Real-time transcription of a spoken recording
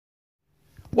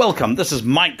Welcome, this is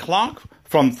Mike Clark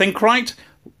from ThinkRight,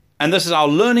 and this is our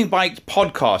Learning Bites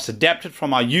podcast adapted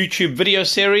from our YouTube video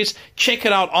series. Check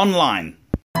it out online.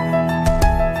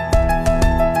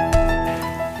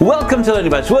 Welcome to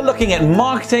Learning Bites. We're looking at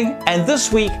marketing, and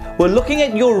this week we're looking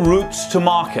at your routes to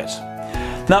market.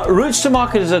 Now, routes to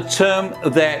market is a term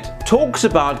that talks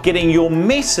about getting your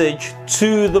message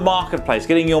to the marketplace,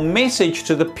 getting your message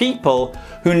to the people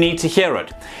who need to hear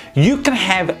it. You can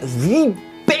have the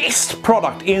best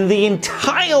product in the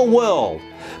entire world,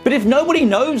 but if nobody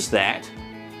knows that,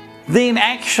 then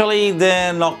actually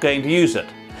they're not going to use it.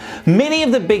 Many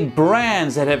of the big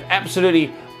brands that have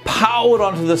absolutely powered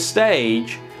onto the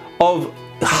stage of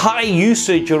high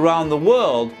usage around the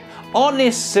world aren't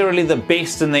necessarily the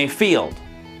best in their field.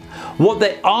 What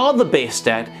they are the best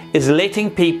at is letting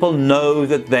people know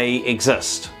that they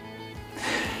exist.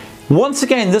 Once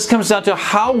again, this comes down to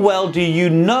how well do you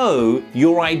know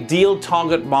your ideal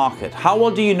target market? How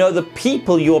well do you know the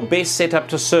people you're best set up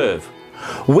to serve?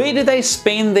 Where do they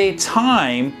spend their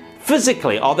time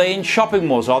physically? Are they in shopping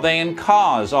malls? Are they in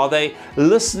cars? Are they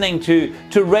listening to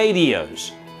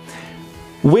radios?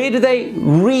 Where do they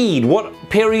read? What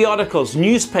periodicals,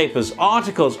 newspapers,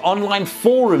 articles, online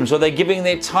forums are they giving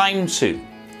their time to?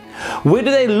 Where do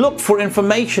they look for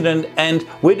information and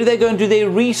where do they go and do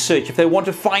their research if they want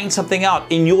to find something out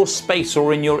in your space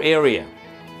or in your area?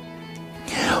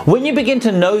 When you begin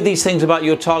to know these things about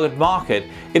your target market,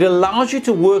 it allows you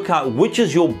to work out which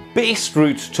is your best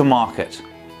route to market.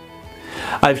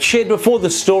 I've shared before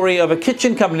the story of a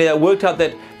kitchen company that worked out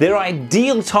that their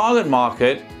ideal target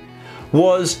market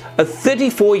was a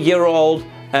 34-year-old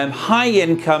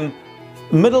high-income,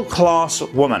 middle-class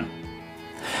woman.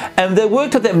 And they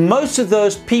worked out that most of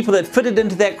those people that fitted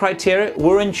into that criteria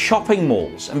were in shopping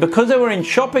malls. And because they were in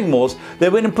shopping malls, they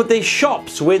went and put their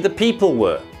shops where the people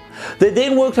were. They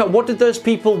then worked out what did those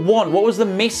people want, what was the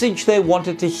message they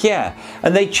wanted to hear.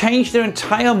 And they changed their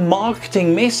entire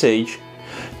marketing message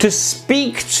to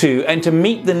speak to and to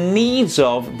meet the needs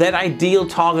of that ideal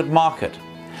target market.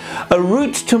 A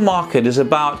route to market is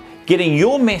about getting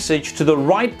your message to the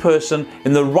right person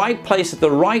in the right place at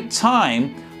the right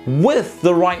time with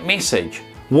the right message.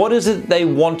 What is it they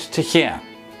want to hear?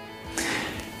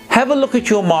 Have a look at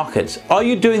your markets. Are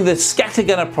you doing the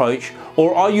scattergun approach,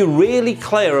 or are you really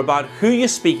clear about who you're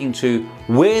speaking to,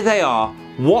 where they are,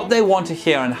 what they want to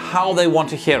hear, and how they want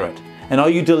to hear it? And are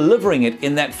you delivering it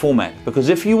in that format? Because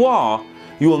if you are,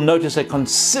 you will notice a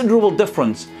considerable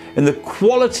difference in the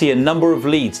quality and number of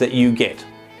leads that you get.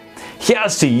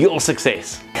 Here's to your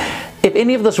success. If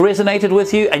any of this resonated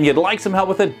with you and you'd like some help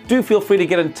with it, do feel free to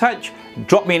get in touch.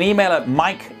 Drop me an email at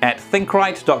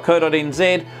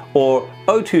mike@thinkright.co.nz or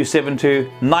 0272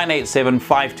 987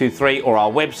 523 or our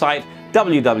website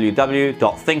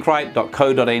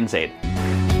www.thinkright.co.nz.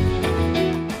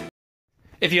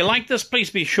 If you like this,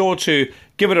 please be sure to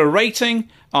give it a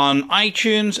rating on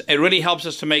iTunes. It really helps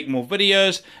us to make more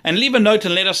videos, and leave a note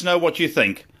and let us know what you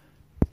think.